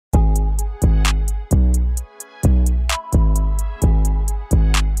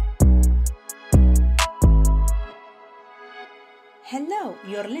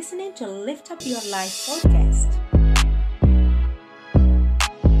You're listening to Lift Up Your Life podcast.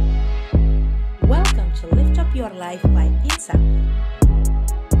 Welcome to Lift Up Your Life by Insaf.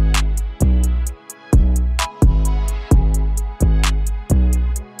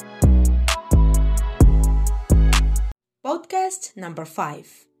 Podcast number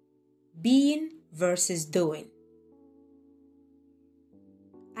 5. Being versus doing.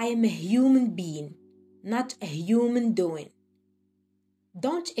 I am a human being, not a human doing.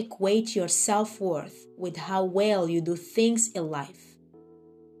 Don't equate your self-worth with how well you do things in life.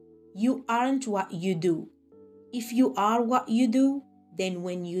 You aren't what you do. If you are what you do, then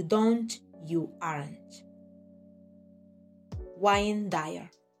when you don't, you aren't. Wayne Dyer.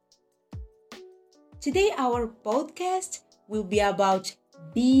 Today our podcast will be about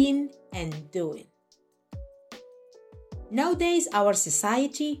being and doing. Nowadays our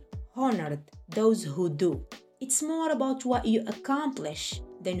society honored those who do. It's more about what you accomplish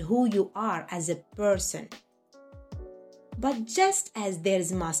than who you are as a person. But just as there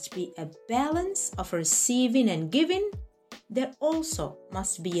must be a balance of receiving and giving, there also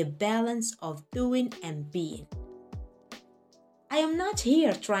must be a balance of doing and being. I am not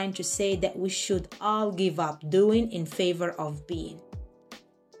here trying to say that we should all give up doing in favor of being.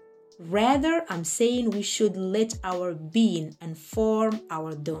 Rather, I'm saying we should let our being inform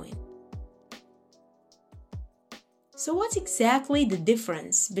our doing. So what's exactly the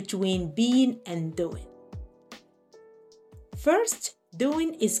difference between being and doing? First,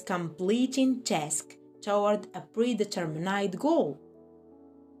 doing is completing task toward a predetermined goal.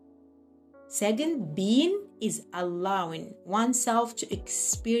 Second, being is allowing oneself to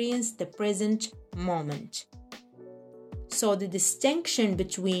experience the present moment. So the distinction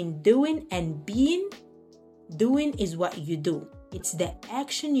between doing and being, doing is what you do. It's the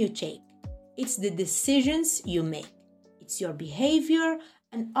action you take. It's the decisions you make. It's your behavior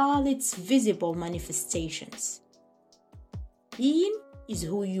and all its visible manifestations. Being is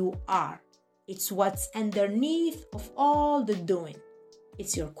who you are. It's what's underneath of all the doing.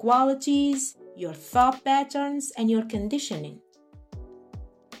 It's your qualities, your thought patterns, and your conditioning.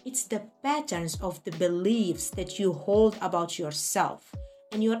 It's the patterns of the beliefs that you hold about yourself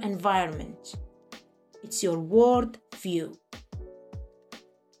and your environment. It's your world view.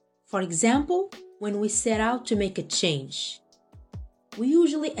 For example, when we set out to make a change, we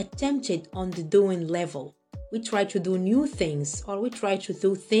usually attempt it on the doing level. We try to do new things or we try to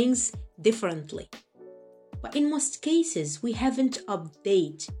do things differently. But in most cases, we haven't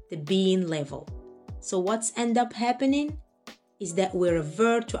updated the being level. So what's end up happening is that we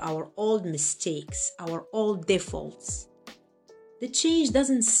revert to our old mistakes, our old defaults. The change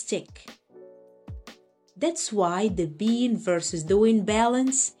doesn't stick. That's why the being versus doing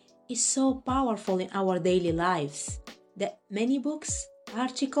balance is so powerful in our daily lives that many books,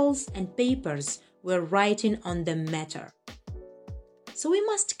 articles, and papers were writing on the matter. So we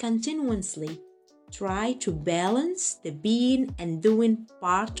must continuously try to balance the being and doing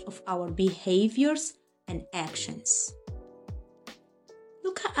part of our behaviors and actions.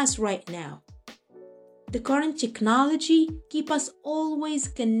 Look at us right now. The current technology keeps us always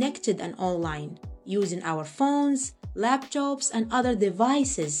connected and online, using our phones, laptops, and other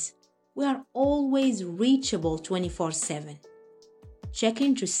devices. We are always reachable 24/7,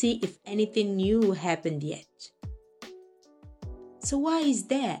 checking to see if anything new happened yet. So why is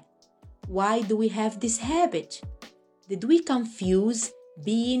that? Why do we have this habit? Did we confuse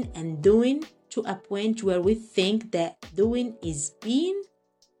being and doing to a point where we think that doing is being?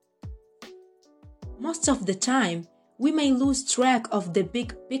 Most of the time, we may lose track of the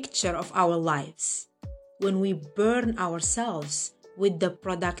big picture of our lives when we burn ourselves with the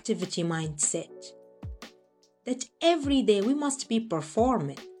productivity mindset that every day we must be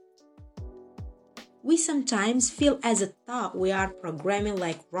performing. We sometimes feel as a thought we are programming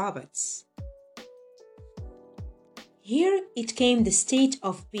like robots. Here it came the state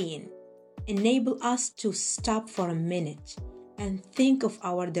of being, enable us to stop for a minute and think of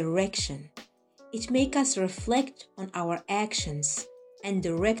our direction. It makes us reflect on our actions and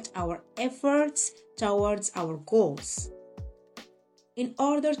direct our efforts towards our goals in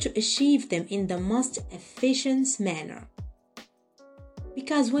order to achieve them in the most efficient manner.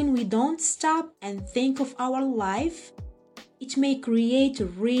 Because when we don't stop and think of our life, it may create a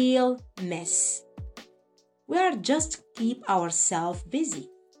real mess. We are just keep ourselves busy.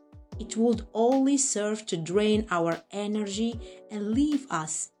 It would only serve to drain our energy and leave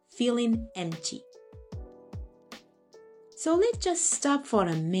us feeling empty. So let's just stop for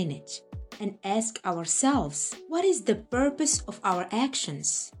a minute and ask ourselves, what is the purpose of our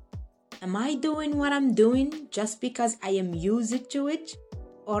actions? Am I doing what I'm doing just because I am used to it?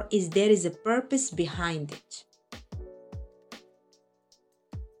 or is there a purpose behind it?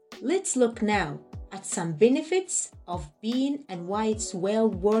 Let's look now at some benefits of being and why it's well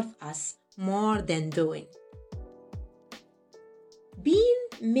worth us more than doing. Being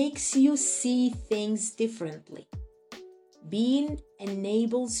makes you see things differently. Being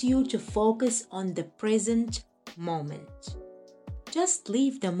enables you to focus on the present moment. Just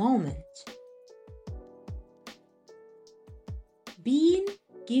live the moment. Being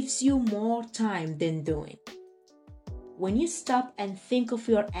gives you more time than doing. When you stop and think of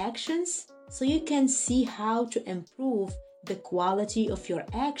your actions, so you can see how to improve the quality of your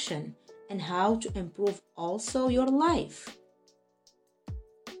action and how to improve also your life.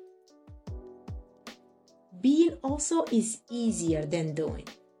 Being also is easier than doing.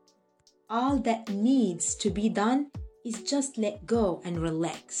 All that needs to be done is just let go and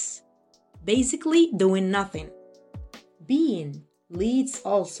relax. Basically, doing nothing. Being leads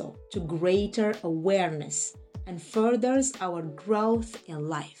also to greater awareness and furthers our growth in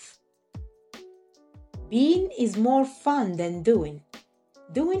life. Being is more fun than doing.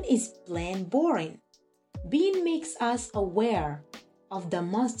 Doing is plain boring. Being makes us aware of the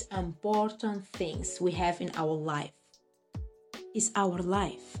most important things we have in our life. Is our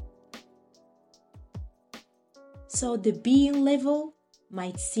life. So the being level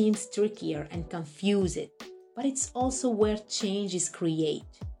might seem trickier and confusing, but it's also where change is created.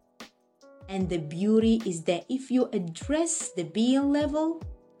 And the beauty is that if you address the being level,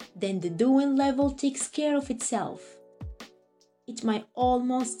 then the doing level takes care of itself. It might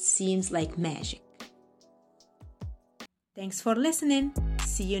almost seem like magic. Thanks for listening.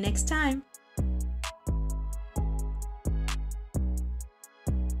 See you next time.